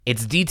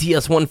It's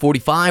DTS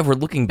 145. We're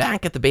looking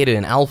back at the beta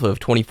and alpha of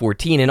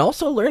 2014 and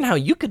also learn how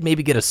you could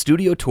maybe get a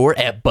studio tour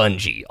at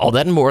Bungie. All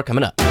that and more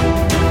coming up.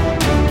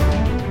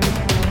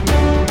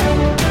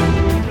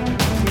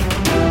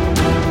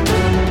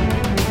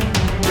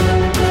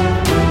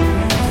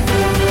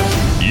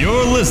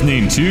 You're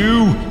listening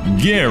to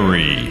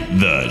Gary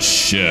the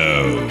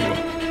Show.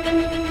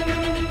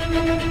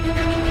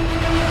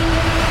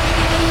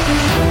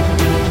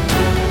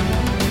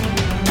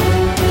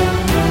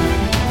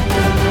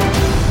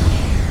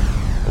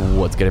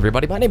 What's good,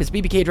 everybody? My name is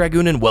BBK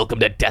Dragoon, and welcome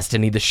to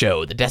Destiny the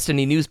Show, the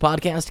Destiny news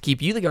podcast to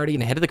keep you, the Guardian,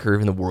 ahead of the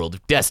curve in the world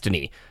of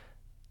Destiny.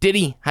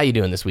 Diddy, how you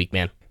doing this week,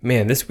 man?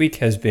 Man, this week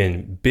has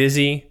been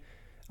busy.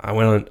 I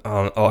went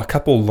on a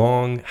couple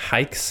long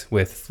hikes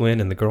with Flynn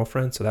and the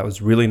girlfriend, so that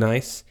was really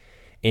nice.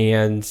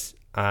 And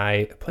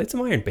I played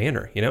some Iron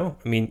Banner, you know?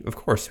 I mean, of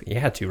course, you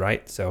had to,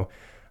 right? So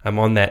I'm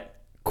on that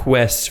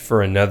quest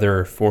for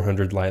another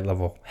 400 light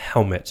level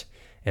helmet,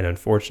 and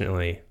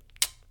unfortunately,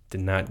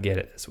 did not get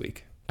it this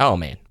week. Oh,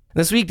 man.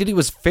 This week, Diddy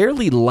was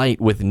fairly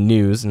light with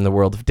news in the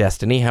world of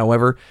Destiny.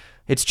 However,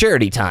 it's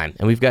charity time,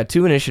 and we've got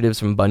two initiatives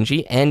from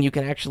Bungie, and you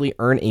can actually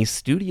earn a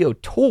studio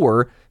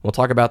tour. We'll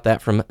talk about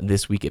that from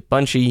This Week at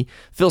Bungie.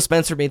 Phil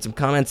Spencer made some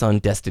comments on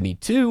Destiny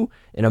 2,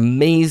 an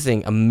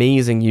amazing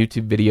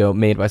YouTube video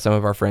made by some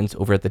of our friends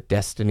over at the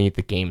Destiny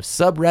the Game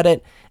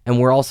subreddit, and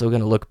we're also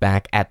going to look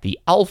back at the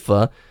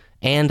alpha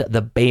and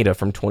the beta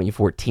from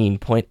 2014,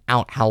 point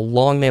out how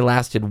long they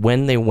lasted,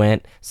 when they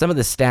went, some of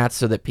the stats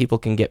so that people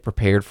can get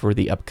prepared for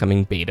the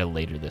upcoming beta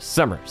later this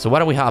summer. So why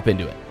don't we hop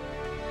into it?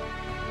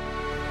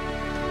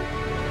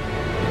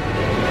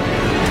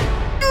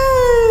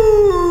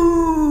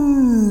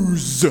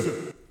 News!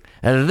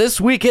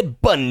 This week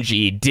at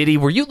Bungie, Diddy,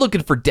 were you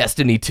looking for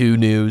Destiny 2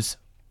 news?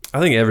 I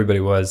think everybody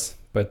was,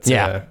 but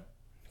yeah.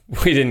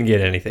 We didn't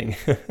get anything.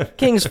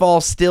 King's Fall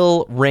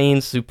still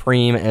reigns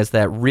supreme as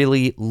that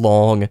really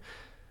long,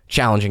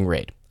 challenging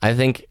raid. I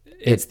think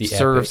it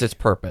serves its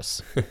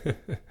purpose.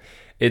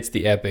 It's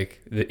the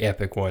epic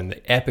one,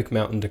 the epic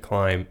mountain to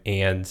climb.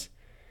 And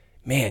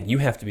man, you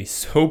have to be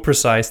so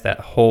precise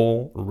that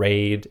whole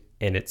raid,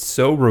 and it's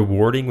so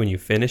rewarding when you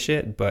finish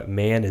it, but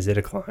man, is it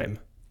a climb.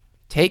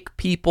 Take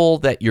people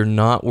that you're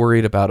not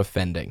worried about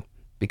offending.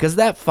 Because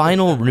that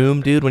final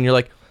room, dude, when you're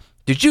like,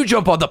 did you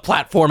jump on the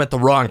platform at the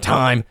wrong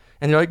time?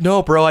 And you're like,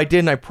 no, bro, I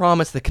didn't. I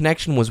promise the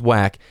connection was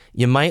whack.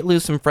 You might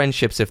lose some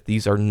friendships if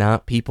these are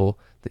not people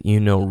that you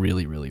know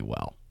really, really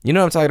well. You know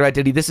what I'm talking about,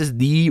 Diddy? This is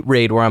the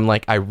raid where I'm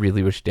like, I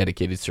really wish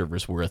dedicated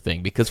servers were a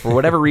thing. Because for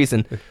whatever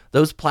reason,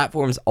 those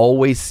platforms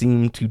always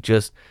seem to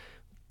just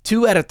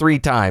 2 out of 3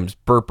 times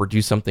burp or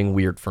do something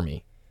weird for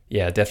me.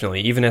 Yeah,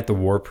 definitely. Even at the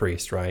War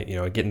Priest, right? You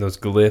know, getting those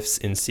glyphs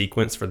in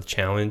sequence for the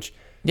challenge.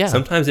 Yeah.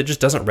 Sometimes it just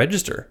doesn't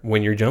register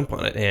when you jump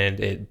on it, and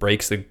it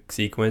breaks the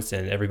sequence,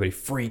 and everybody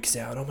freaks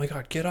out. Oh my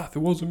God, get off. It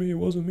wasn't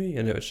me.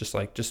 And it was just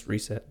like, just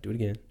reset, do it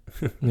again.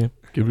 Yeah,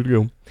 give it a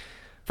go.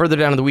 Further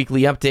down in the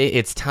weekly update,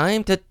 it's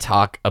time to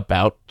talk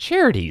about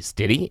charities,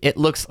 Diddy. It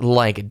looks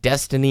like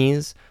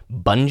Destiny's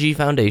Bungie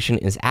Foundation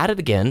is at it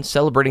again,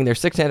 celebrating their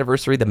 6th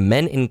anniversary. The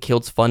Men in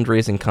Kilts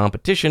fundraising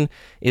competition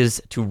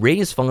is to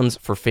raise funds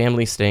for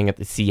families staying at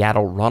the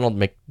Seattle Ronald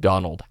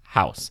McDonald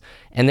House.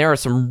 And there are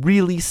some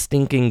really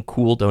stinking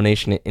cool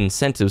donation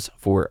incentives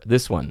for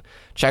this one.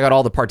 Check out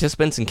all the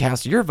participants and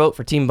cast your vote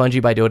for Team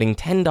Bungie by donating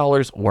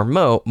 $10 or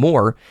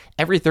more.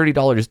 Every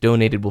 $30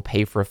 donated will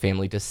pay for a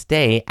family to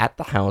stay at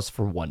the house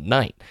for one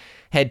night.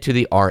 Head to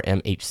the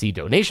RMHC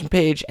donation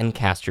page and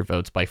cast your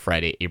votes by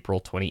Friday,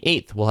 April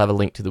 28th. We'll have a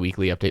link to the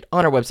weekly update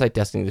on our website,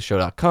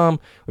 destinytheshow.com,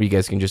 or you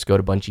guys can just go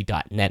to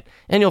bungie.net,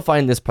 and you'll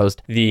find this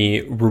post.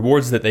 The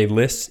rewards that they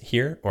list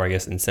here, or I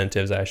guess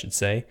incentives, I should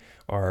say,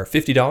 are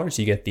 $50.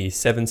 You get the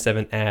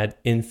 7/7 Ad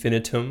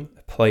Infinitum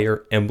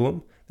player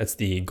emblem. That's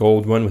the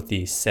gold one with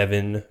the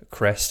 7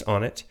 crest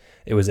on it.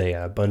 It was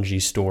a Bungie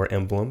store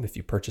emblem. If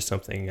you purchase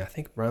something, I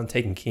think around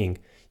Taken King,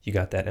 you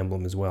got that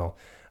emblem as well.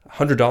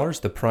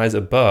 $100, the prize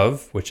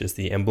above, which is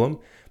the emblem,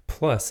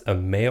 plus a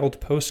mailed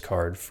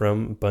postcard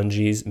from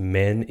Bungie's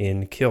Men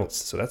in Kilts.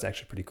 So that's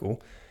actually pretty cool.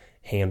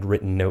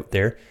 Handwritten note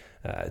there.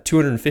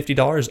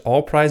 $250,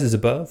 all prizes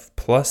above,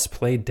 plus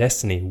play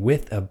Destiny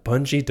with a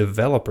Bungie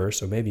developer.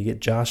 So maybe you get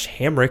Josh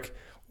Hamrick,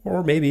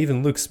 or maybe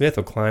even Luke Smith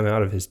will climb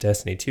out of his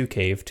Destiny 2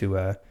 cave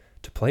to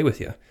play with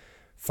you.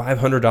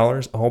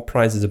 $500, all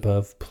prizes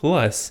above,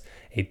 plus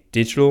a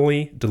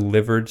digitally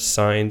delivered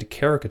signed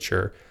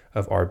caricature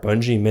of our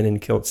Bungie Men in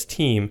Kilts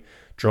team,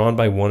 drawn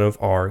by one of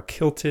our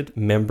kilted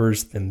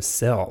members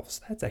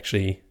themselves. That's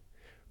actually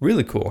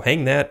really cool.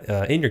 Hang that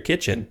in your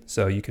kitchen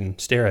so you can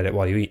stare at it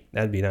while you eat.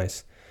 That'd be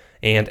nice.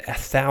 And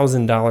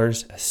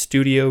 $1,000, a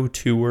studio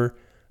tour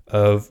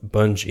of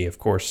Bungie. Of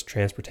course,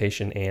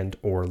 transportation and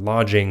or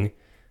lodging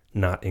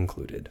not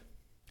included.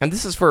 And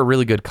this is for a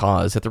really good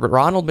cause. At the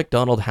Ronald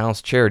McDonald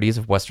House Charities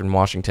of Western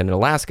Washington and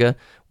Alaska,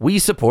 we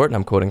support, and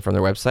I'm quoting from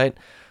their website,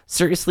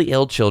 seriously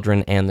ill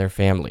children and their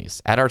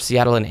families. At our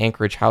Seattle and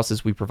Anchorage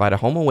houses, we provide a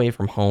home away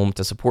from home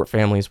to support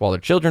families while their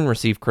children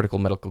receive critical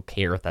medical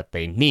care that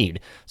they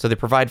need. So they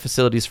provide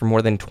facilities for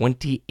more than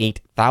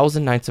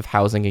 28,000 nights of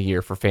housing a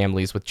year for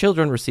families with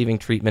children receiving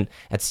treatment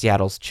at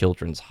Seattle's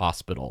Children's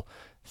Hospital.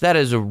 That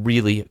is a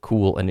really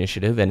cool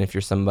initiative, and if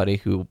you're somebody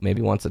who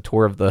maybe wants a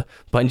tour of the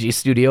Bungie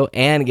studio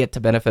and get to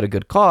benefit a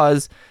good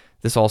cause,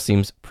 this all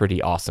seems pretty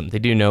awesome. They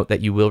do note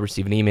that you will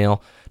receive an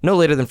email no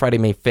later than Friday,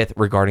 May 5th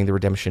regarding the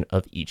redemption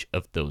of each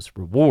of those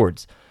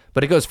rewards.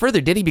 But it goes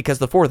further, Diddy, because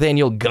the 4th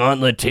annual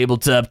Gauntlet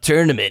Tabletop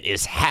Tournament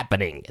is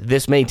happening.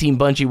 This May, Team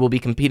Bungie will be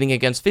competing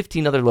against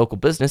 15 other local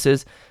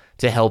businesses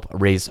to help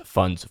raise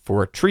funds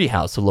for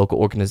Treehouse, a local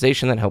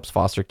organization that helps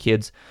foster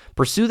kids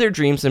pursue their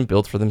dreams and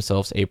build for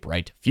themselves a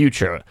bright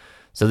future.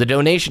 So the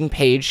donation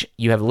page,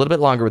 you have a little bit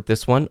longer with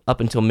this one, up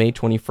until May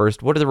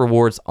 21st. What are the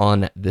rewards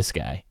on this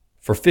guy?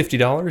 For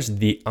 $50,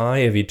 the Eye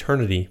of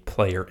Eternity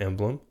player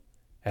emblem.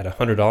 At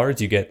 $100,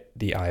 you get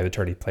the Eye of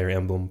Eternity player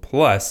emblem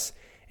plus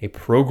a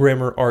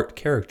programmer art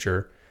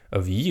caricature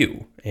of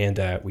you. And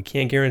we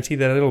can't guarantee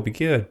that it'll be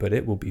good, but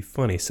it will be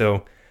funny.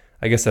 So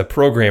I guess a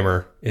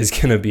programmer is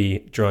going to be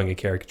drawing a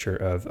caricature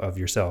of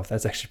yourself.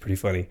 That's actually pretty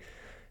funny.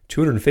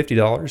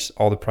 $250,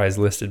 all the prize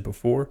listed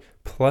before,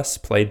 plus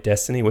play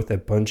Destiny with a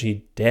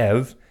Bungie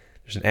dev.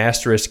 There's an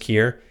asterisk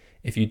here.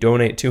 If you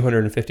donate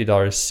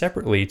 $250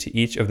 separately to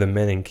each of the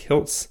Men in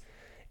Kilts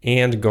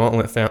and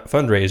Gauntlet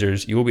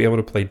fundraisers, you will be able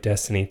to play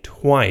Destiny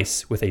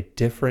twice with a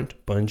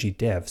different Bungie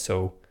dev.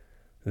 So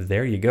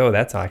there you go.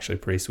 That's actually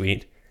pretty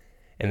sweet.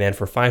 And then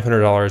for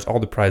 $500, all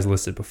the prize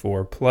listed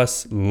before,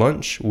 plus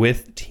lunch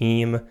with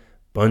Team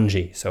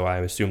Bungie. So I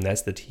assume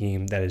that's the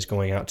team that is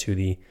going out to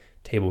the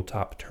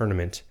tabletop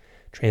tournament.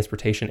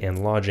 Transportation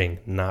and lodging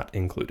not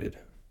included.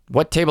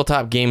 What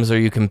tabletop games are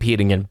you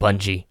competing in,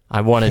 Bungie?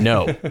 I want to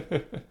know.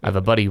 I have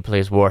a buddy who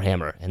plays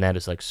Warhammer, and that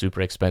is like super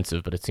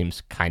expensive, but it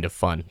seems kind of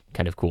fun,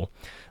 kind of cool.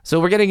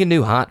 So we're getting a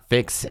new hot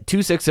fix,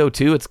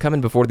 2602. It's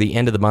coming before the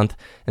end of the month,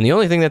 and the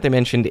only thing that they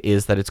mentioned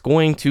is that it's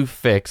going to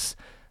fix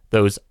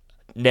those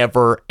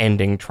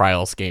never-ending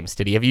Trials games.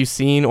 Did have you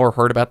seen or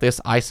heard about this?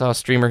 I saw a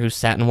streamer who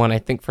sat in one, I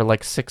think, for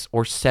like 6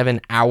 or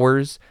 7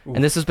 hours,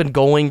 and this has been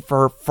going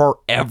for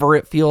forever,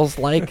 it feels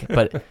like,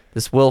 but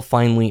this will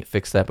finally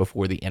fix that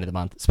before the end of the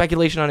month.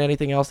 Speculation on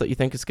anything else that you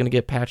think is going to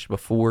get patched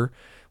before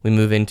we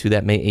move into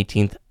that May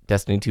 18th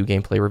Destiny 2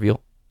 gameplay reveal?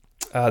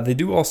 They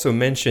do also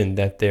mention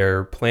that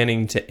they're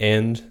planning to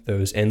end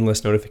those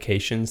endless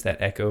notifications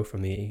that echo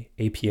from the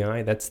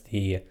API. That's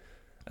the Age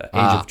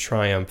of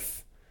Triumph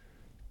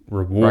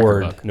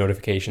reward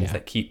notifications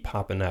that keep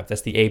popping up.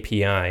 That's the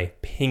API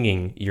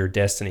pinging your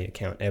Destiny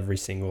account every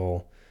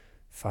single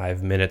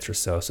 5 minutes or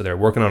so. So they're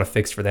working on a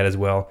fix for that as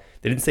well.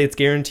 They didn't say it's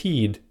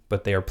guaranteed,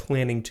 but they are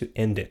planning to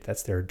end it.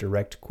 That's their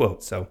direct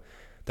quote. So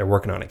they're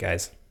working on it,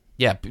 guys.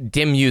 Yeah,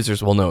 DIM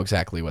users will know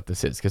exactly what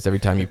this is, because every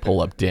time you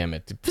pull up DIM,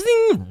 it's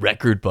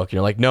record book. And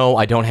you're like, no,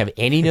 I don't have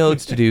any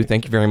nodes to do.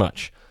 Thank you very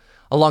much.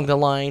 Along the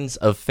lines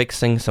of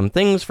fixing some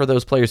things for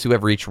those players who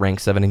have reached rank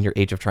 7 in your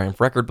Age of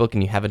Triumph record book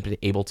and you haven't been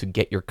able to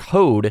get your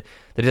code,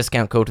 the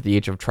discount code to the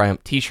Age of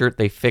Triumph t-shirt,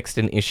 they fixed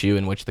an issue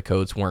in which the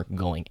codes weren't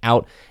going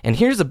out. And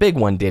here's a big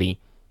one, Diddy.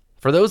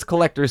 For those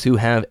collectors who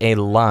have a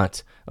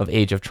lot of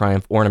Age of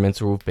Triumph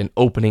ornaments, or who've been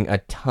opening a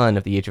ton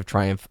of the Age of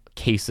Triumph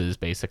cases,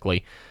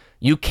 basically,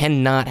 you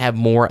cannot have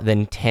more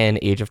than 10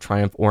 Age of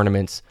Triumph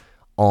ornaments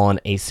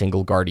on a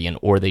single Guardian,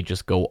 or they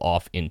just go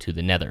off into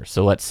the nether.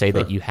 So let's say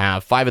that you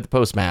have 5 at the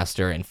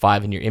Postmaster and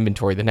 5 in your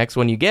inventory. The next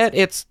one you get,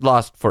 it's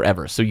lost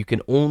forever. So you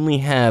can only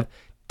have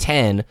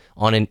 10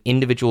 on an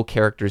individual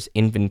character's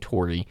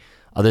inventory.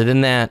 Other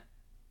than that,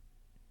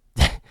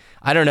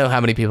 I don't know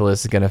how many people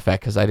this is going to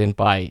affect, because I didn't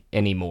buy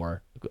any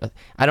more.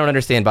 I don't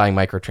understand buying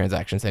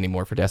microtransactions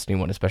anymore for Destiny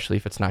 1, especially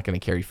if it's not going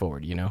to carry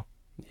forward, you know?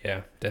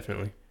 Yeah,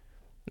 definitely.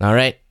 All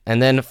right.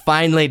 And then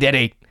finally,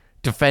 Diddy,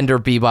 Defender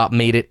Bebop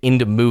made it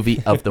into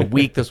Movie of the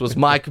Week. This was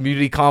my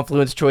Community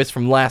Confluence choice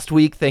from last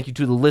week. Thank you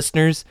to the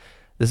listeners.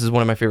 This is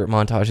one of my favorite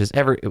montages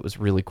ever. It was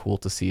really cool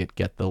to see it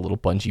get the little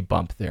Bungie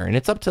bump there. And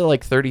it's up to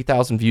like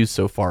 30,000 views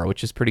so far,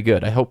 which is pretty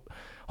good. I hope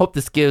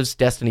this gives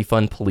Destiny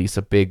Fun Police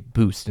a big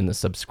boost in the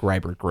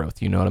subscriber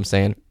growth. You know what I'm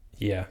saying?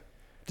 Yeah,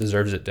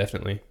 deserves it,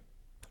 definitely.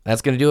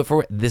 That's going to do it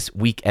for this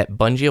week at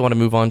Bungie. I want to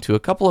move on to a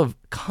couple of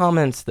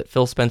comments that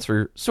Phil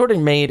Spencer sort of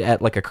made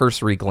at like a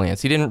cursory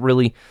glance. He didn't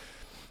really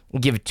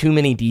give too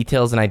many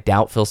details, and I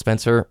doubt Phil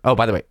Spencer... Oh,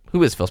 by the way,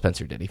 who is Phil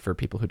Spencer, Diddy, for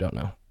people who don't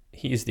know?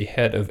 He's the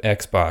head of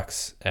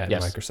Xbox at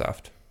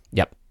Microsoft.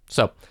 Yep.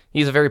 So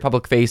he's a very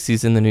public face.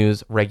 He's in the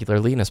news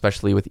regularly, and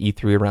especially with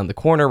E3 around the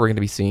corner, we're going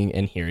to be seeing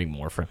and hearing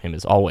more from him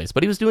as always.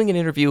 But he was doing an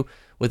interview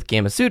with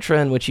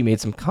Gamasutra in which he made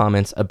some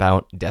comments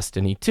about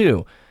Destiny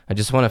 2. I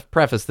just want to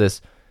preface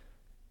this.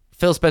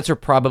 Phil Spencer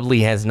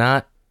probably has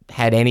not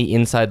had any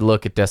inside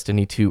look at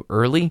Destiny 2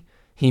 early.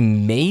 He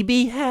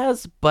maybe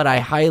has, but I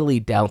highly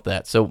doubt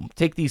that. So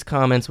take these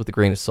comments with a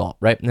grain of salt,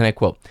 right? And then I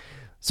quote,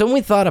 "So when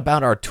we thought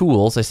about our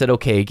tools, I said,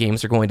 okay,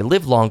 games are going to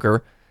live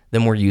longer. the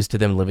more used to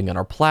them living on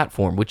our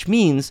platform, which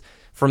means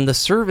from the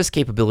service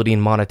capability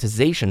and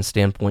monetization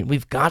standpoint,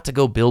 we've got to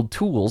go build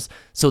tools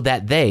so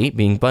that they,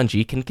 being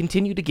Bungie, can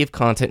continue to give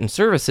content and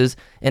services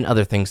and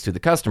other things to the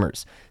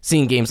customers.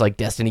 Seeing games like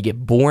Destiny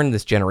get born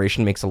this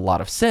generation makes a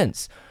lot of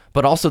sense.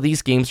 But also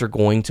these games are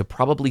going to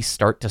probably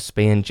start to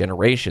span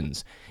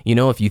generations. You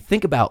know, if you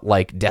think about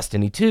like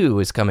Destiny 2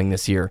 is coming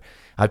this year,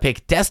 I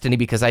pick Destiny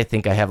because I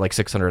think I have like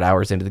 600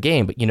 hours into the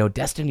game. But you know,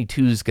 Destiny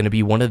 2 is going to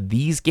be one of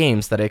these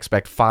games that I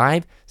expect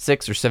 5,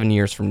 6, or 7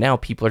 years from now,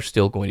 people are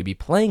still going to be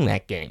playing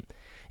that game.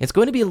 It's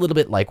going to be a little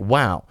bit like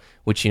WoW,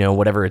 which, you know,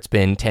 whatever it's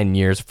been 10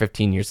 years or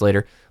 15 years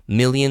later,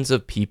 millions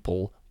of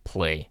people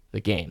play the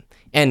game.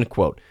 End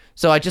quote.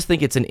 So I just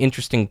think it's an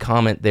interesting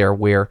comment there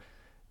where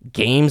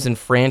games and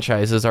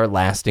franchises are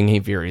lasting a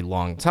very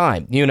long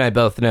time. You and I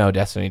both know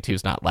Destiny 2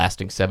 is not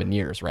lasting 7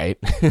 years, right?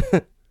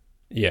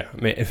 Yeah,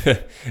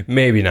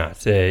 maybe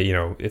not. You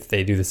know, if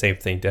they do the same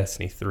thing,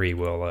 Destiny 3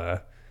 will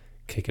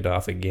kick it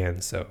off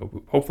again.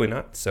 So hopefully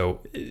not.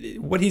 So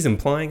what he's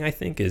implying, I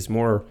think, is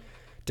more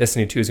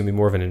Destiny 2 is going to be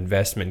more of an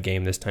investment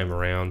game this time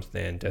around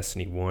than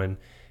Destiny 1,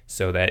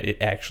 so that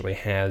it actually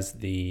has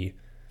the,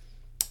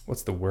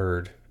 what's the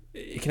word?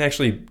 It can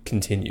actually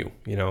continue.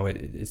 You know,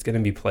 it's going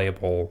to be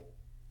playable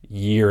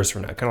years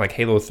from now, kind of like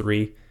Halo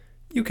 3.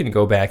 You can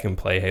go back and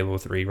play Halo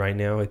 3 right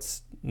now.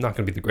 It's not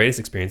going to be the greatest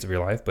experience of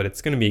your life, but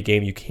it's going to be a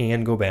game you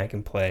can go back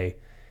and play,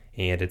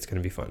 and it's going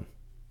to be fun.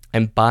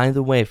 And by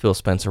the way, Phil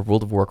Spencer,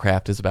 World of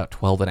Warcraft is about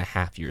 12 and a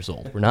half years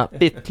old. We're not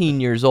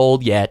 15 years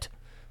old yet,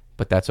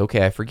 but that's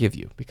okay. I forgive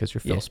you because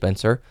you're Phil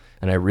Spencer,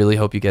 and I really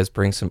hope you guys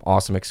bring some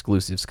awesome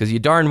exclusives because you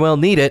darn well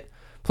need it.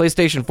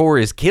 PlayStation 4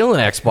 is killing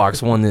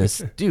Xbox One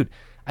this. Dude,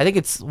 I think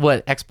it's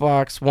what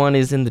Xbox One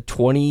is in the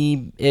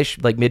 20-ish,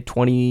 like mid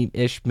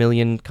 20-ish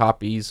million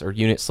copies or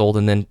units sold,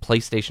 and then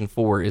PlayStation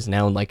 4 is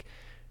now in like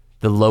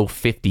the low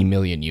 50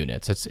 million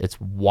units.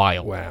 It's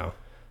wild. Wow.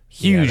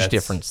 Huge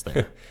difference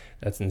there.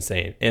 That's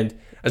insane. And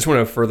I just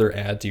want to further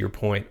add to your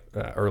point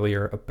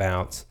earlier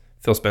about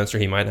Phil Spencer.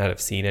 He might not have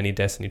seen any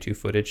Destiny 2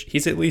 footage.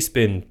 He's at least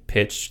been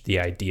pitched the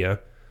idea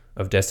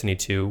of Destiny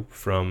 2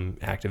 from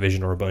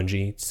Activision or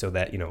Bungie so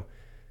that, you know,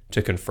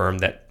 to confirm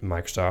that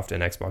Microsoft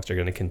and Xbox are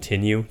going to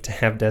continue to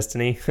have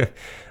Destiny.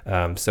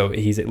 So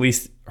he's at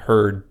least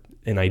heard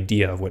an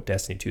idea of what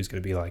Destiny 2 is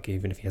going to be like,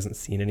 even if he hasn't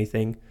seen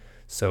anything.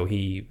 So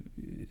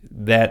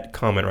that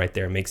comment right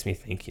there makes me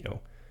think, you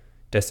know,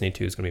 Destiny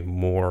 2 is going to be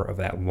more of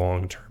that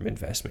long-term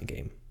investment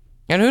game.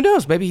 And who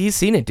knows? Maybe he's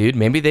seen it, dude.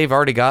 Maybe they've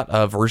already got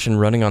a version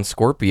running on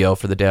Scorpio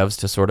for the devs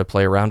to sort of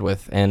play around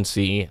with and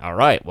see, all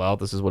right, well,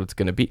 this is what it's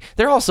going to be.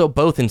 They're also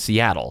both in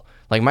Seattle.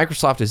 Like,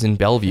 Microsoft is in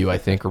Bellevue, I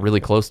think, or really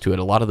close to it.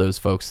 A lot of those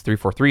folks,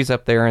 343's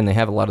up there, and they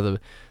have a lot of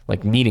the,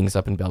 like, meetings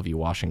up in Bellevue,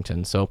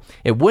 Washington. So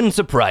it wouldn't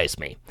surprise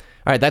me.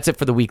 All right, that's it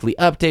for the weekly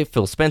update.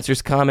 Phil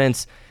Spencer's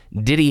comments.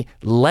 Diddy,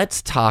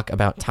 let's talk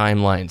about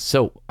timelines.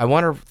 So I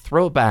want to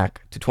throw it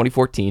back to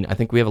 2014. I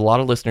think we have a lot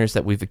of listeners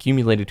that we've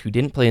accumulated who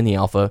didn't play in the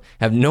alpha,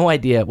 have no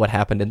idea what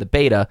happened in the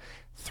beta.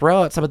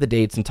 Throw out some of the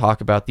dates and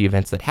talk about the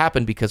events that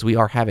happened because we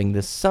are having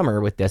this summer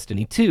with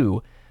Destiny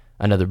 2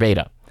 another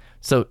beta.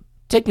 So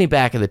take me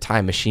back in the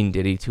time machine,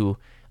 Diddy, to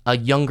a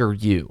younger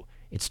you.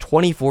 It's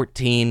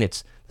 2014.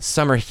 It's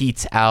summer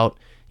heat's out.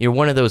 You're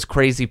one of those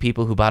crazy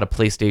people who bought a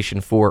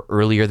PlayStation 4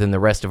 earlier than the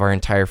rest of our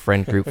entire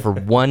friend group for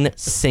one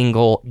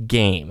single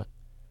game.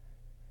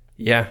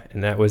 Yeah,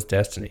 and that was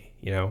Destiny.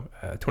 You know,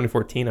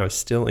 2014, I was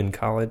still in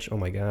college. Oh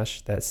my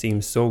gosh, that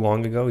seems so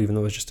long ago, even though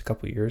it was just a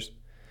couple years.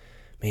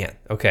 Man,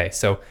 okay,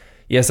 so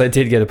yes, I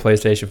did get a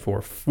PlayStation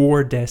 4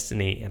 for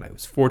Destiny, and I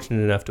was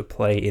fortunate enough to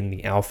play in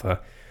the alpha.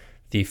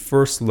 The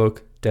first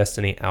look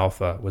Destiny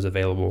alpha was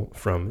available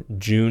from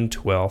June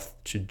 12th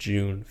to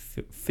June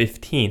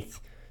 15th.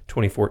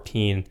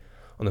 2014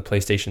 on the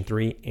PlayStation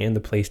 3 and the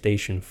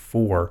PlayStation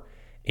 4.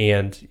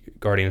 And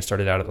Guardian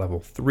started out at level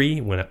 3,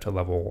 went up to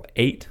level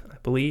 8, I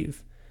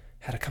believe.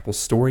 Had a couple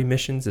story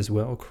missions as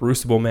well,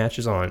 Crucible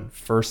matches on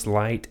First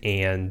Light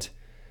and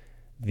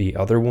the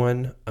other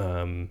one,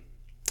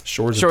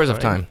 Shores of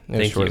Time.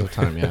 Thank you. Shores of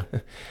Time, yeah.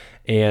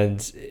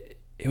 And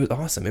it was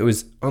awesome. It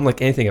was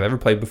unlike anything I've ever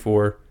played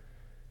before.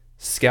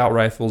 Scout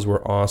rifles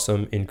were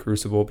awesome in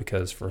Crucible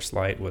because First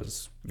Light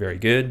was very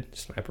good.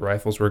 Sniper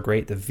rifles were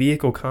great. The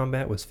vehicle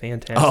combat was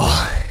fantastic.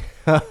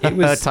 Oh, it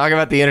was talk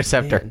about the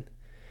Interceptor. Man,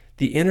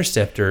 the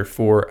Interceptor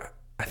for,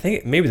 I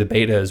think maybe the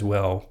beta as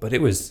well, but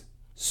it was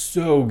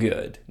so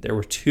good. There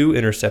were 2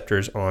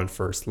 Interceptors on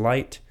First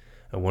Light,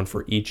 one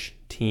for each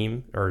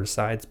team or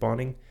side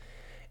spawning,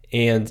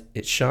 and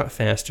it shot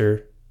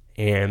faster,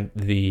 and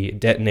the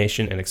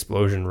detonation and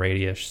explosion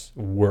radius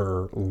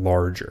were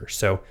larger.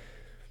 So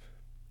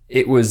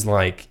it was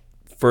like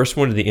first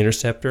one to the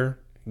Interceptor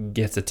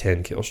gets a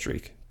 10 kill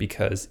streak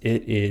because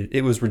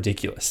it was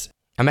ridiculous.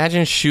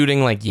 Imagine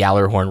shooting like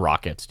Yallarhorn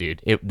rockets,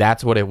 dude.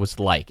 That's what it was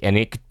like. And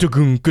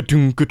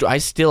I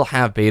still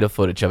have beta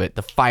footage of it.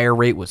 The fire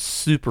rate was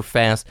super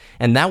fast,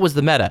 and that was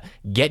the meta.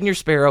 Get in your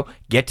Sparrow,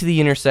 get to the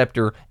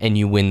Interceptor, and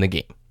you win the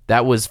game.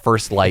 That was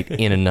First Light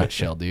in a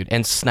nutshell, dude.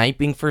 And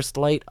sniping First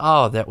Light,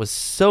 oh, that was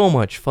so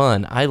much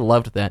fun. I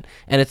loved that.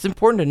 And it's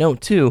important to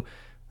note, too,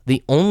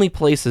 the only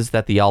places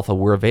that the alpha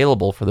were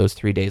available for those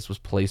 3 days was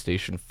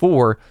PlayStation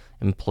 4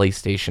 and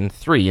PlayStation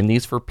 3. And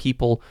these for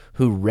people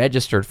who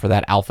registered for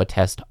that alpha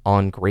test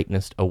on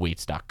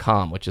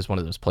greatnessawaits.com, which is one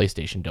of those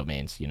PlayStation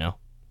domains, you know?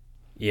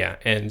 Yeah,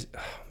 and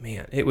oh,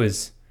 man, it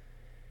was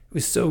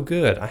so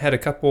good. I had a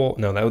couple.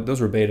 No, those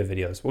were beta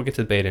videos. We'll get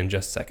to the beta in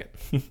just a second.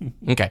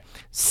 Okay.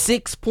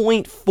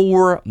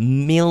 6.4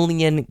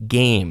 million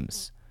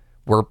games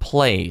were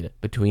played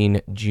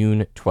between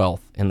June 12th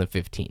and the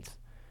 15th.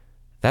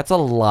 That's a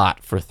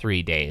lot for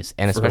 3 days,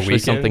 and For a especially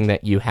something weekend?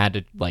 that you had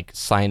to like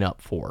sign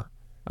up for.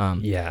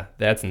 Yeah,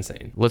 that's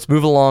insane. Let's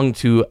move along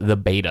to the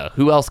beta.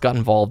 Who else got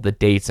involved, the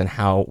dates, and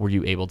how were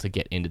you able to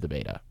get into the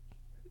beta?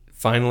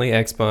 Finally,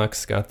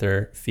 Xbox got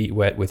their feet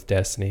wet with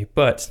Destiny,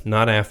 but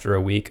not after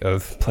a week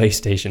of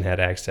PlayStation had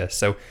access.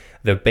 So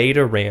the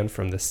beta ran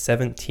from the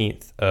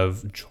 17th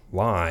of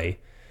July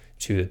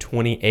to the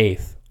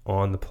 28th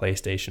on the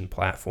PlayStation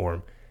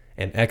platform,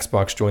 and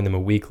Xbox joined them a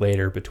week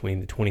later between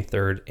the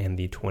 23rd and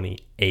the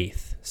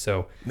 28th.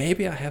 So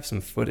maybe I have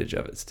some footage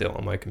of it still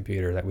on my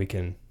computer that we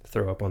can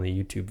throw up on the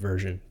YouTube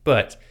version.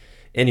 But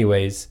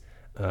anyways,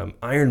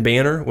 Iron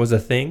Banner was a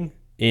thing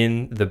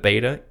in the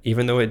beta,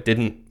 even though it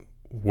didn't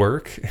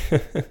work.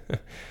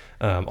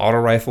 Auto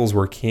rifles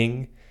were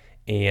king,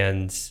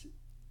 and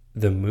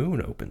the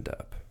moon opened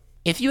up.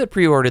 If you had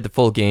pre-ordered the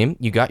full game,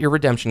 you got your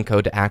redemption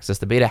code to access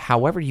the beta.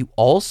 However, you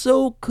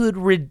also could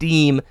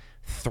redeem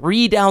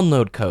 3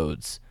 download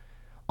codes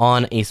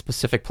on a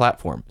specific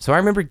platform. So I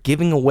remember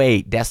giving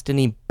away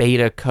Destiny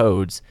beta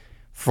codes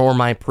for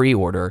my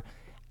pre-order.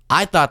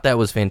 I thought that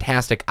was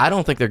fantastic. I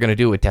don't think they're going to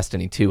do it with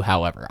Destiny 2,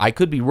 however. I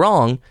could be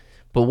wrong,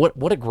 but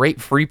what a great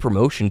free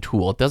promotion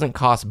tool. It doesn't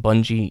cost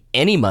Bungie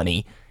any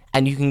money,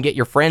 and you can get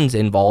your friends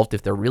involved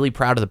if they're really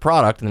proud of the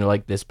product and they're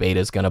like, this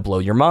beta is going to blow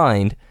your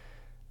mind.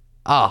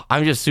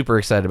 I'm just super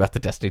excited about the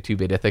Destiny 2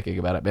 beta thinking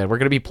about it, man. We're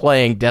going to be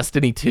playing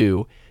Destiny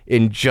 2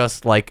 in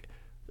just like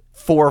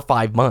 4 or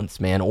 5 months,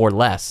 man, or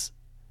less.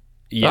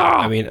 Yeah,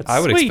 I mean,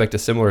 I would sweet. expect a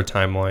similar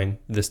timeline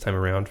this time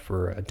around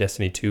for a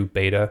Destiny 2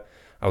 beta.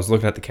 I was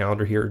looking at the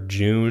calendar here,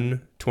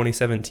 June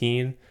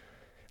 2017.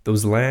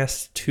 Those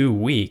last 2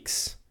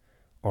 weeks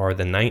are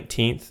the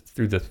 19th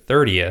through the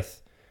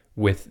 30th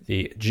with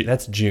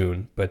that's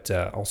June, but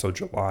also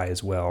July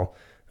as well.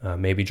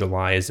 Maybe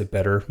July is a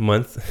better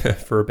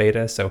month for a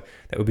beta, so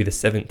that would be the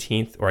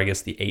 17th, or I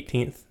guess the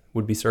 18th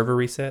would be server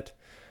reset.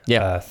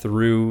 Yeah.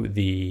 Through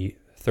the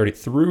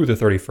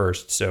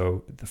 31st.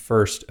 So the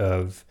 1st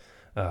of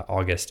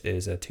August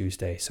is a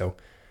Tuesday. So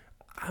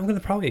I'm going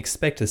to probably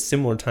expect a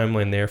similar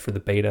timeline there for the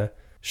beta.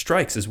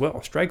 Strikes as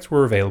well. Strikes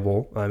were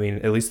available. I mean,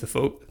 at least the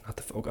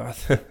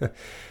Fogoth.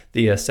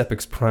 The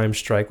Sepix Prime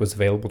strike was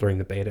available during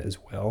the beta as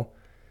well.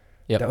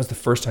 Yep. That was the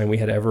first time we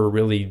had ever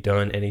really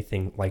done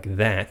anything like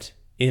that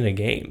in a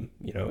game,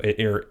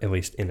 or at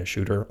least in a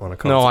shooter on a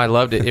console. No, I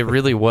loved it. It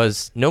really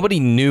was. Nobody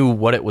knew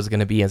what it was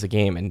going to be as a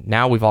game, and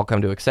now we've all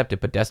come to accept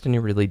it, but Destiny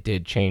really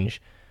did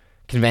change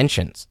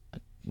conventions,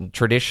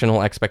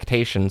 traditional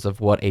expectations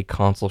of what a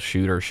console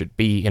shooter should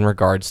be in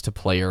regards to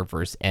player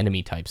versus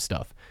enemy type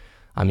stuff.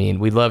 I mean,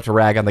 we love to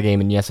rag on the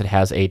game, and yes, it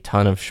has a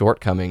ton of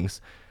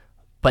shortcomings,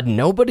 but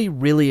nobody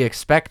really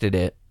expected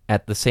it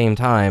at the same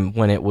time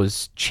when it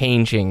was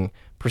changing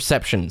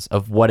perceptions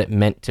of what it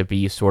meant to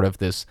be sort of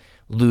this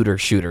looter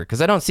shooter.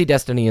 Because I don't see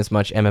Destiny as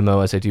much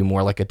MMO as I do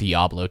more like a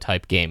Diablo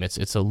type game.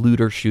 It's a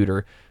looter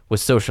shooter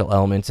with social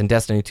elements, and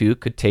Destiny 2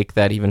 could take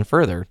that even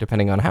further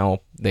depending on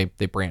how they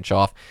branch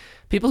off.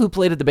 People who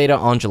played at the beta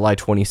on July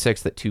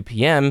 26th at 2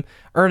 p.m.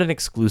 earned an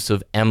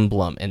exclusive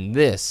emblem, and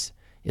this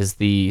is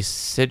the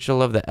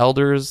Sigil of the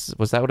Elders.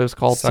 Was that what it was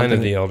called? Sign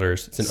of the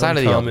Elders. It's an Sign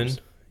of the uncommon.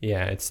 Elders.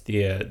 Yeah, it's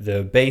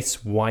the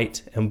base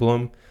white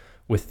emblem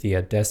with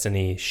the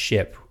Destiny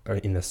ship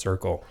in the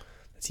circle.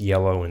 It's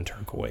yellow and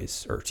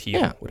turquoise, or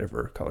teal,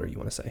 whatever color you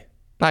want to say.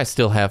 I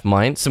still have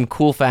mine. Some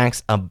cool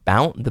facts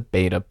about the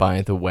beta,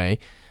 by the way.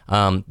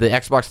 The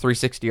Xbox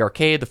 360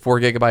 Arcade, the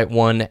 4GB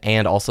one,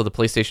 and also the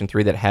PlayStation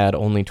 3 that had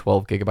only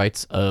 12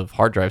 gigabytes of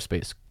hard drive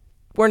space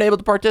weren't able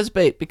to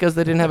participate because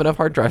they didn't have enough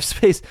hard drive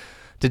space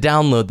to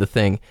download the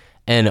thing.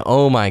 And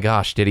oh my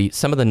gosh,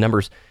 some of the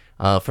numbers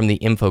from the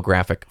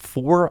infographic,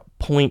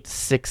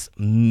 4.6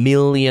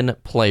 million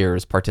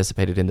players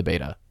participated in the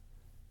beta.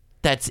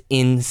 That's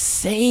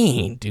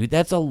insane, dude.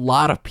 That's a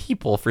lot of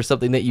people for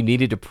something that you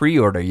needed to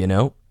pre-order, you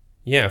know?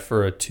 Yeah,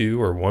 for a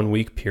 2 or 1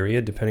 week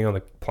period, depending on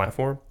the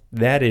platform,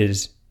 that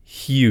is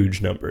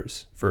huge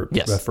numbers for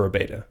a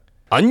beta.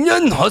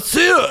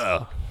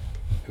 안녕하세요.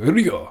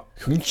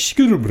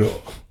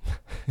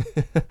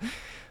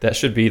 That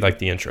should be like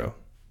the intro.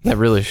 That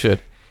really should.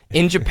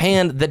 In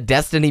Japan, the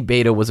Destiny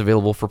beta was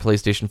available for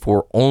PlayStation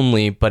 4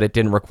 only, but it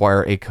didn't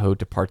require a code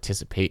to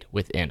participate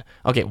within.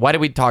 Okay, why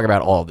did we talk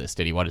about all of this,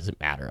 Diddy? What does it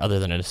matter, other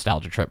than a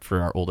nostalgia trip for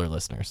our older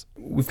listeners?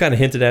 We've kind of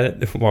hinted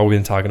at it while we've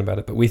been talking about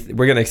it, but we're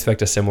going to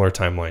expect a similar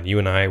timeline. You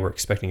and I were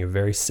expecting a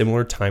very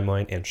similar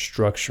timeline and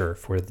structure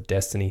for the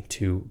Destiny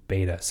 2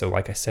 beta. So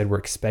like I said, we're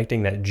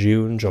expecting that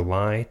June,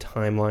 July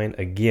timeline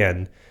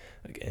again.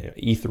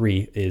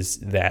 E3 is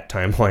that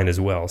timeline as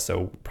well, so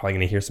we're probably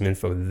going to hear some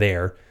info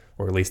there,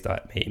 or at least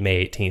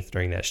May 18th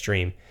during that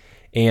stream.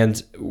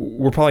 And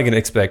we're probably going to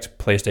expect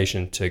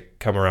PlayStation to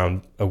come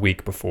around a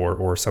week before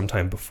or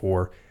sometime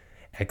before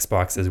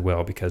Xbox as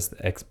well, because the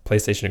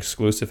PlayStation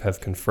exclusive have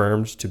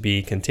confirmed to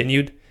be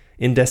continued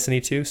in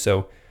Destiny 2.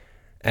 So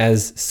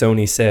as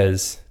Sony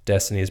says,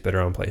 Destiny is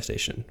better on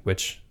PlayStation,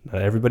 which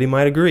not everybody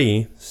might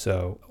agree.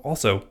 So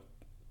also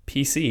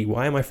PC,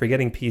 why am I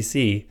forgetting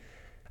PC?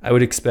 I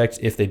would expect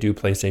if they do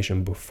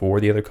PlayStation before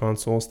the other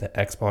consoles, that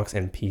Xbox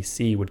and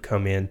PC would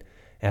come in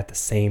at the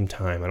same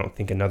time. I don't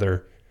think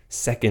another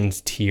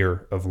second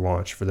tier of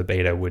launch for the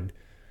beta would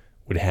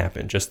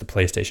happen, just the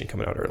PlayStation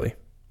coming out early.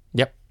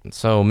 Yep.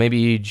 So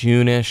maybe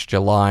June-ish,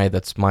 July,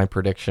 that's my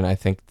prediction. I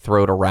think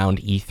throw it around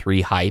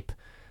E3 hype.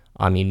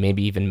 I mean,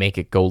 maybe even make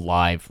it go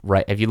live,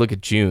 right? If you look at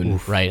June,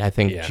 right? I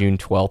think June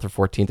 12th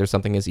or 14th or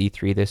something is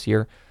E3 this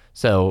year.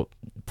 So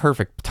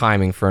perfect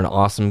timing for an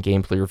awesome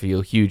gameplay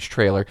reveal, huge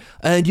trailer.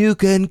 And you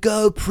can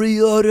go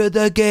pre-order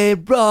the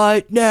game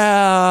right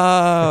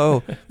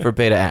now for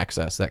beta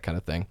access, that kind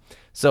of thing.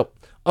 So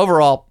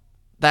overall,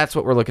 that's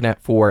what we're looking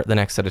at for the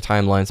next set of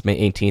timelines.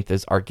 May 18th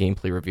is our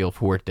gameplay reveal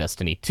for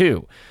Destiny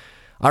 2.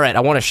 All right, I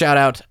want to shout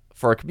out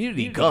for our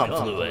community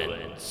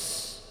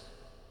confluence.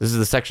 This is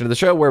the section of the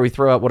show where we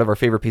throw out one of our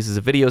favorite pieces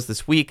of videos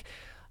this week.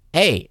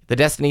 Hey, the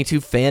Destiny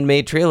 2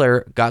 fan-made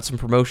trailer got some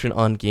promotion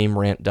on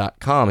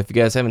GameRant.com. If you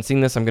guys haven't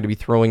seen this, I'm going to be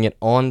throwing it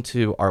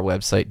onto our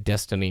website,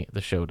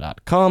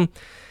 DestinyTheShow.com.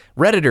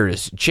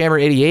 Redditors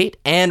Chammer88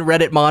 and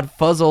Reddit mod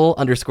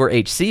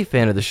Fuzzle_HC,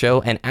 fan of the show,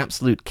 and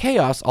Absolute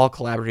Chaos all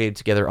collaborated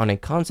together on a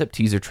concept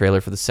teaser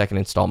trailer for the second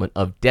installment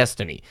of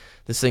Destiny.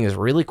 This thing is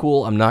really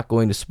cool. I'm not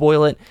going to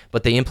spoil it,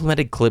 but they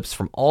implemented clips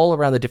from all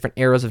around the different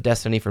eras of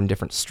Destiny from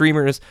different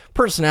streamers,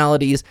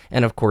 personalities,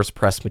 and of course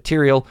press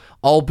material,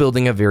 all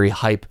building a very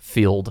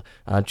hype-filled,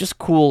 just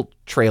cool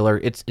trailer.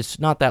 It's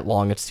not that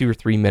long. It's 2 or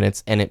 3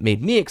 minutes, and it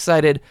made me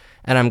excited,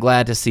 and I'm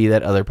glad to see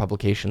that other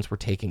publications were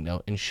taking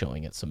note and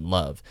showing it some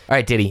love. All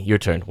right, Diddy, your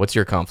turn. What's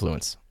your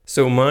confluence?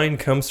 So mine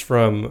comes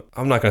from,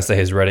 I'm not going to say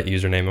his Reddit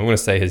username. I'm going to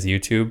say his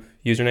YouTube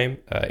username.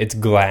 It's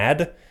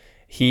Glad.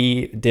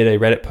 He did a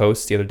Reddit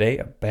post the other day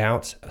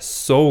about a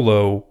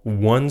solo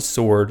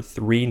one-sword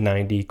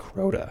 390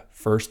 Crota,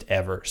 first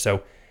ever.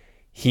 So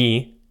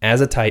he, as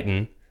a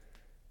Titan,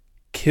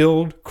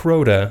 killed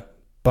Crota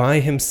by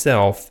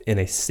himself in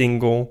a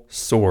single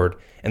sword.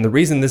 And the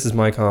reason this is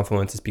my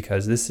confluence is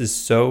because this is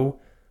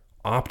so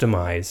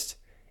optimized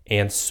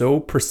and so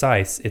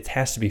precise. It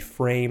has to be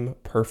frame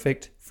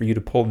perfect for you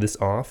to pull this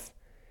off.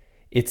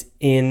 It's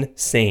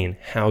insane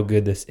how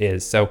good this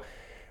is. So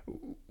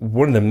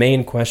one of the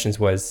main questions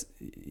was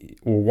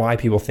why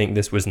people think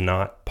this was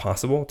not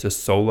possible to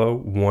solo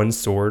one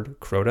sword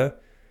Crota.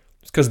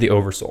 It's because of the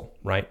Oversoul,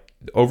 right?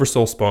 The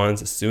Oversoul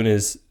spawns as soon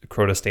as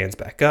Crota stands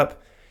back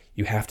up.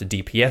 You have to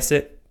DPS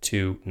it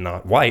to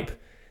not wipe.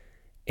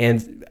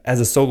 And as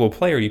a solo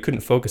player, you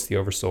couldn't focus the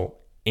Oversoul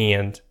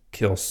and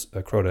kill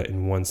Crota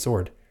in one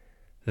sword.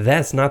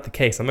 That's not the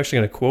case. I'm actually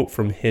going to quote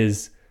from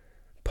his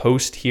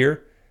post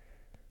here.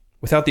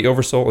 Without the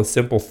Oversoul, a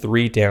simple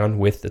 3 down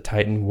with the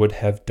Titan would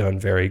have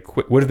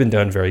been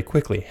done very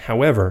quickly.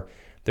 However,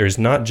 there's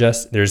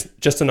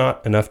just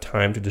not enough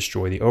time to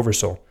destroy the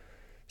Oversoul.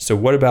 So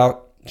what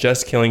about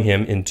just killing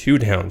him in 2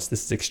 downs?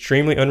 This is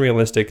extremely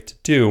unrealistic to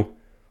do,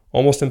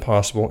 almost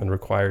impossible, and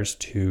requires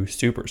 2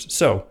 supers.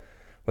 So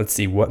let's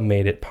see what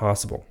made it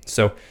possible.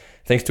 So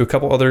thanks to a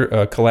couple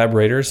other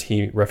collaborators,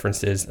 he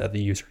references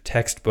the user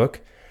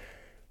textbook.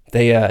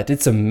 They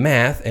did some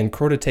math, and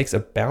Crota takes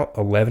about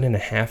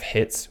 11.5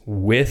 hits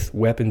with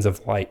Weapons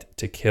of Light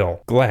to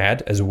kill.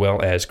 Glad, as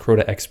well as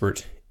Crota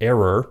expert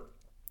Error,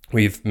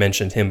 we've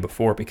mentioned him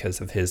before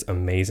because of his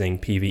amazing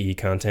PvE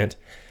content.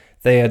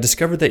 They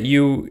discovered that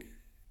you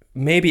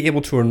may be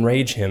able to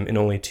enrage him in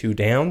only 2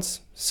 downs.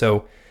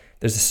 So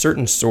there's a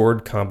certain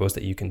sword combos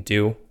that you can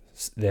do.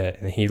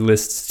 That he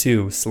lists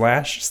 2: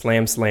 slash,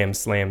 slam, slam,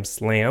 slam,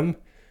 slam,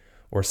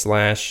 or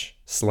slash,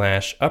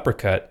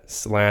 uppercut,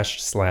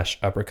 slash,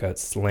 uppercut,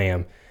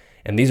 slam.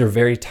 And these are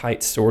very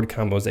tight sword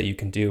combos that you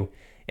can do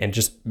and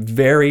just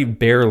very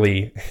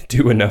barely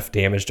do enough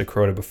damage to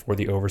Crota before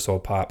the Oversoul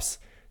pops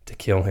to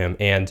kill him.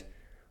 And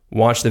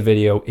watch the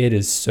video. It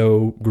is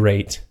so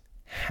great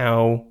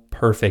how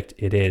perfect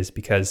it is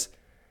because,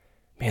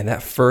 man,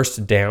 that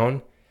first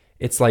down,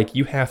 it's like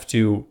you have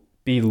to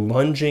be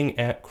lunging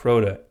at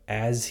Crota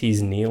as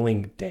he's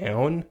kneeling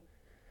down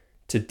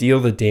to deal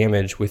the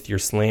damage with your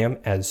slam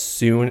as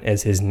soon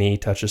as his knee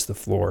touches the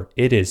floor.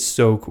 It is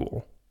so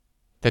cool.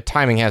 The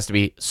timing has to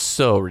be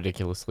so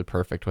ridiculously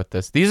perfect with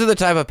this. These are the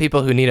type of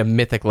people who need a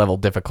mythic level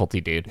difficulty,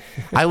 dude.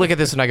 I look at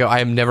this and I go, I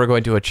am never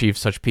going to achieve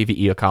such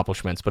PvE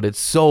accomplishments, but it's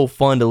so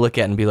fun to look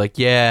at and be like,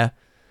 yeah,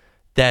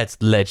 that's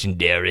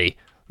legendary.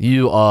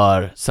 You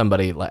are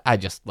somebody like... I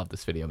just love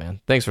this video,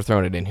 man. Thanks for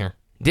throwing it in here.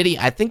 Diddy,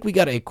 I think we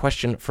got a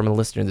question from a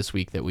listener this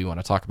week that we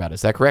want to talk about.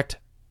 Is that correct?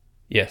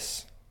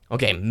 Yes.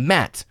 Okay,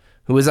 Matt,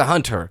 who is a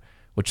hunter,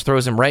 which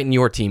throws him right in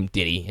your team,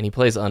 Diddy, and he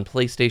plays on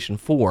PlayStation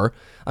 4.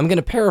 I'm going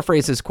to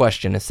paraphrase his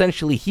question.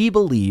 Essentially, he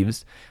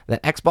believes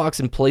that Xbox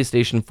and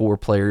PlayStation 4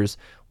 players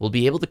will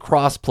be able to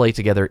cross-play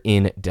together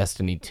in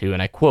Destiny 2,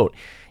 and I quote,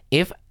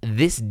 "If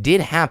this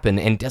did happen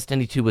and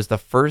Destiny 2 was the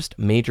first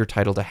major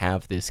title to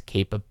have this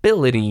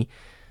capability,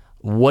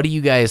 what do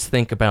you guys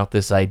think about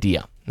this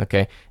idea?"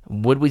 Okay,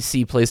 would we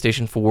see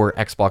PlayStation 4,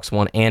 Xbox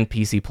One, and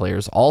PC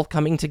players all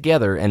coming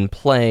together and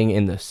playing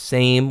in the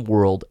same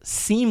world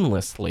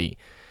seamlessly?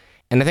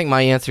 And I think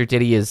my answer,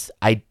 Diddy, is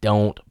I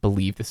don't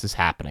believe this is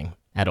happening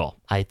at all.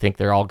 I think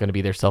they're all going to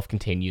be their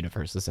self-contained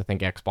universes. I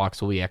think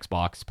Xbox will be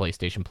Xbox,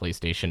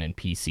 PlayStation, and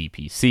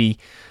PC.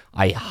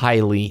 I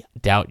highly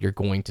doubt you're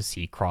going to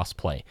see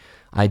crossplay.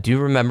 I do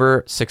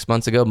remember 6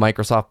 months ago,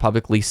 Microsoft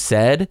publicly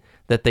said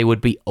that they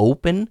would be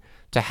open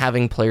to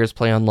having players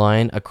play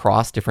online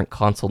across different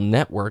console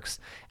networks,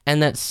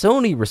 and that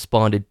Sony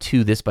responded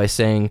to this by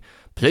saying,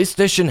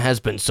 PlayStation has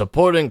been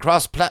supporting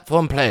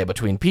cross-platform play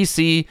between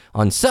PC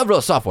on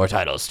several software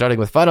titles, starting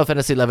with Final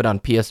Fantasy XI on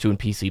PS2 and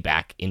PC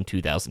back in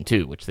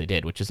 2002, which they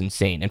did, which is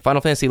insane. And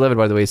Final Fantasy XI,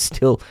 by the way, is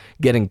still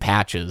getting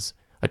patches.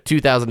 A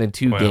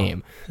 2002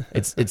 game.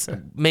 It's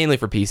mainly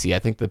for PC. I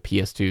think the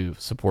PS2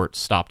 support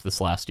stopped this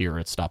last year, or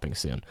it's stopping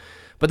soon.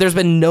 But there's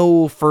been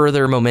no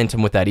further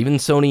momentum with that. Even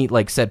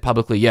Sony said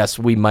publicly, yes,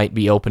 we might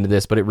be open to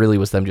this, but it really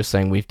was them just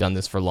saying we've done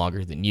this for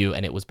longer than you,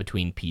 and it was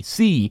between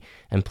PC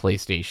and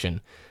PlayStation.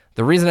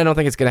 The reason I don't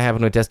think it's going to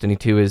happen with Destiny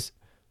 2 is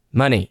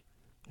money.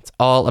 It's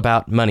all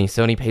about money.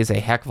 Sony pays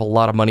a heck of a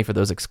lot of money for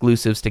those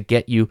exclusives to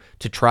get you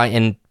to try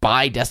and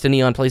buy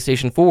Destiny on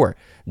PlayStation 4.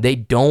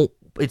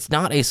 It's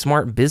not a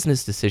smart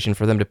business decision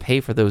for them to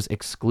pay for those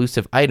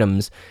exclusive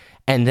items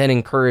and then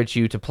encourage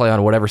you to play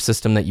on whatever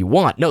system that you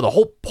want. No, the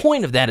whole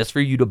point of that is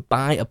for you to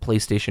buy a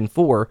PlayStation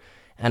 4.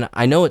 And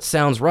I know it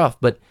sounds rough,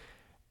 but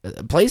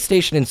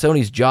PlayStation and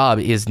Sony's job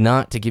is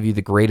not to give you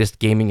the greatest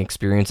gaming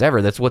experience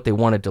ever. That's what they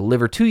want to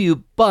deliver to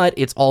you, but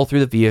it's all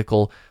through the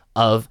vehicle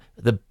of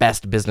the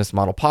best business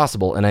model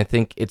possible. And I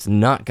think it's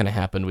not going to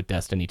happen with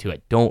Destiny 2.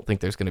 I don't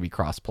think there's going to be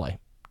crossplay.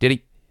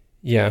 Diddy?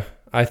 Yeah,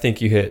 I think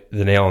you hit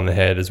the nail on the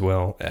head as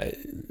well.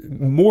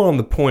 More on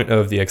the point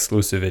of the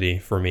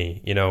exclusivity for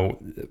me. You know,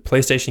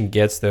 PlayStation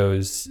gets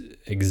those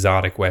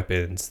exotic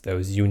weapons,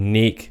 those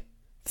unique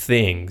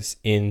things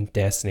in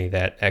Destiny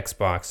that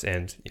Xbox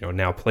and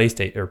now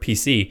PlayStation or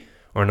PC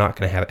are not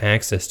going to have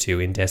access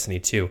to in Destiny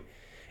 2.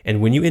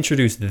 And when you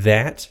introduce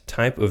that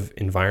type of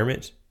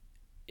environment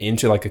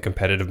into a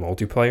competitive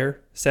multiplayer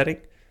setting,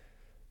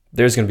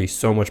 there's going to be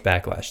so much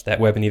backlash. That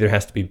weapon either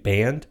has to be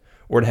banned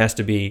or it has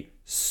to be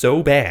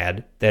so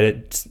bad that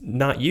it's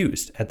not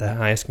used at the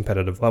highest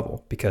competitive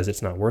level because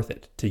it's not worth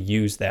it to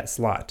use that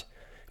slot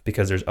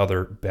because there's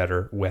other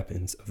better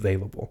weapons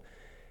available.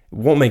 It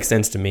won't make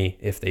sense to me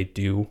if they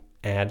do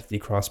add the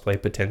crossplay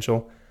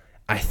potential.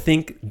 I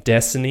think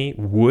Destiny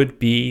would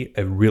be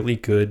a really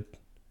good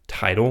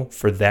title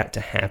for that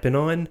to happen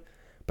on,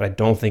 but I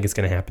don't think it's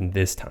going to happen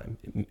this time.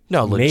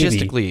 No,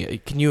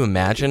 logistically, can you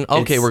imagine?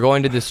 Okay, we're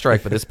going to this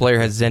strike, but this player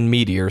has Zen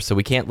Meteor, so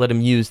we can't let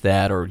him use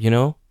that, or,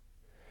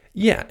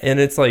 Yeah, and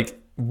it's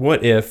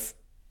what if,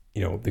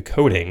 the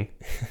coding,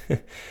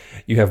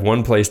 you have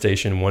one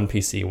PlayStation, one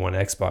PC, one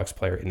Xbox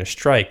player in a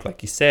strike,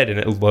 like you said, and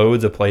it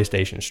loads a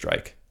PlayStation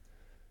strike.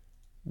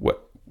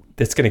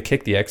 That's going to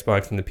kick the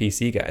Xbox and the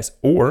PC guys,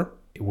 or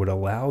it would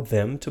allow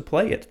them to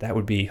play it. That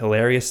would be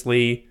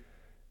hilariously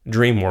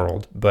dream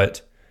world.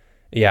 But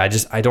yeah,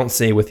 I don't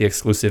see with the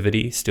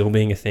exclusivity still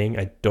being a thing,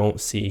 I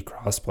don't see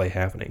crossplay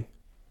happening.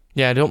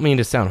 Yeah, I don't mean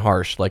to sound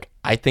harsh.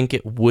 I think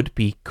it would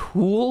be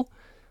cool.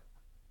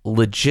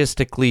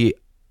 Logistically,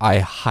 I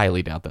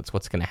highly doubt that's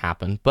what's going to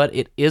happen, but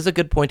it is a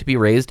good point to be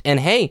raised. And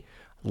hey,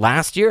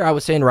 last year I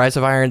was saying Rise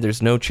of Iron,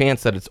 there's no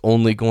chance that it's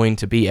only going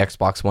to be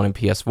Xbox One and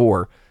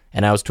PS4,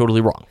 and I was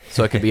totally wrong.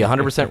 So I could be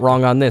 100%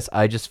 wrong on this.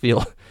 I just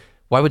feel,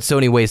 why would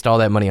Sony waste all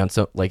that money on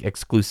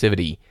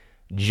exclusivity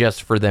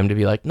just for them to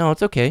be like, no,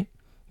 it's okay.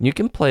 You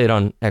can play it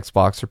on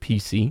Xbox or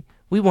PC.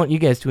 We want you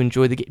guys to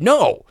enjoy the game.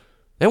 No,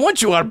 they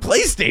want you on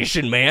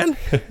PlayStation, man.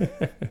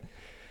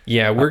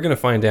 Yeah, we're going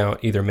to find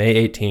out either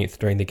May 18th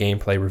during the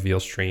gameplay reveal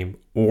stream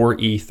or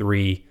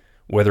E3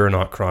 whether or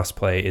not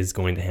crossplay is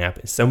going to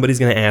happen. Somebody's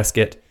going to ask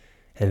it,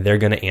 and they're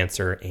going to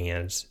answer,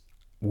 and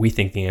we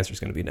think the answer is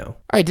going to be no.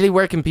 All right, Diddy,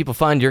 where can people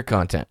find your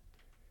content?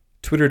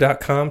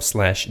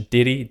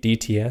 Twitter.com/Diddy,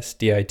 DTS,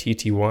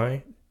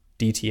 DITTY,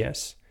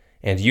 DTS.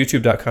 and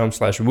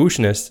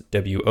youtube.com/wooshness,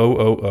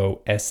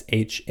 WOOOSHNESS.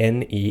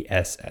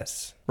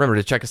 Remember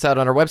to check us out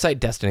on our website,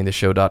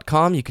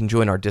 destinytheshow.com. You can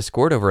join our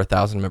Discord, over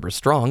 1,000 members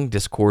strong,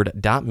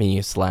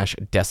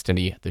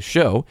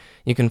 discord.me/destinytheshow.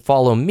 You can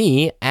follow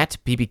me at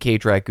BBK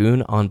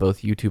Dragoon on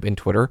both YouTube and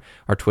Twitter.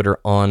 Our Twitter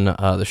on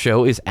the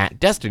show is at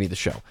Destiny the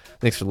Show.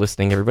 Thanks for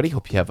listening, everybody.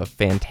 Hope you have a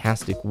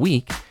fantastic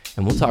week,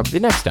 and we'll talk to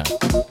you next time.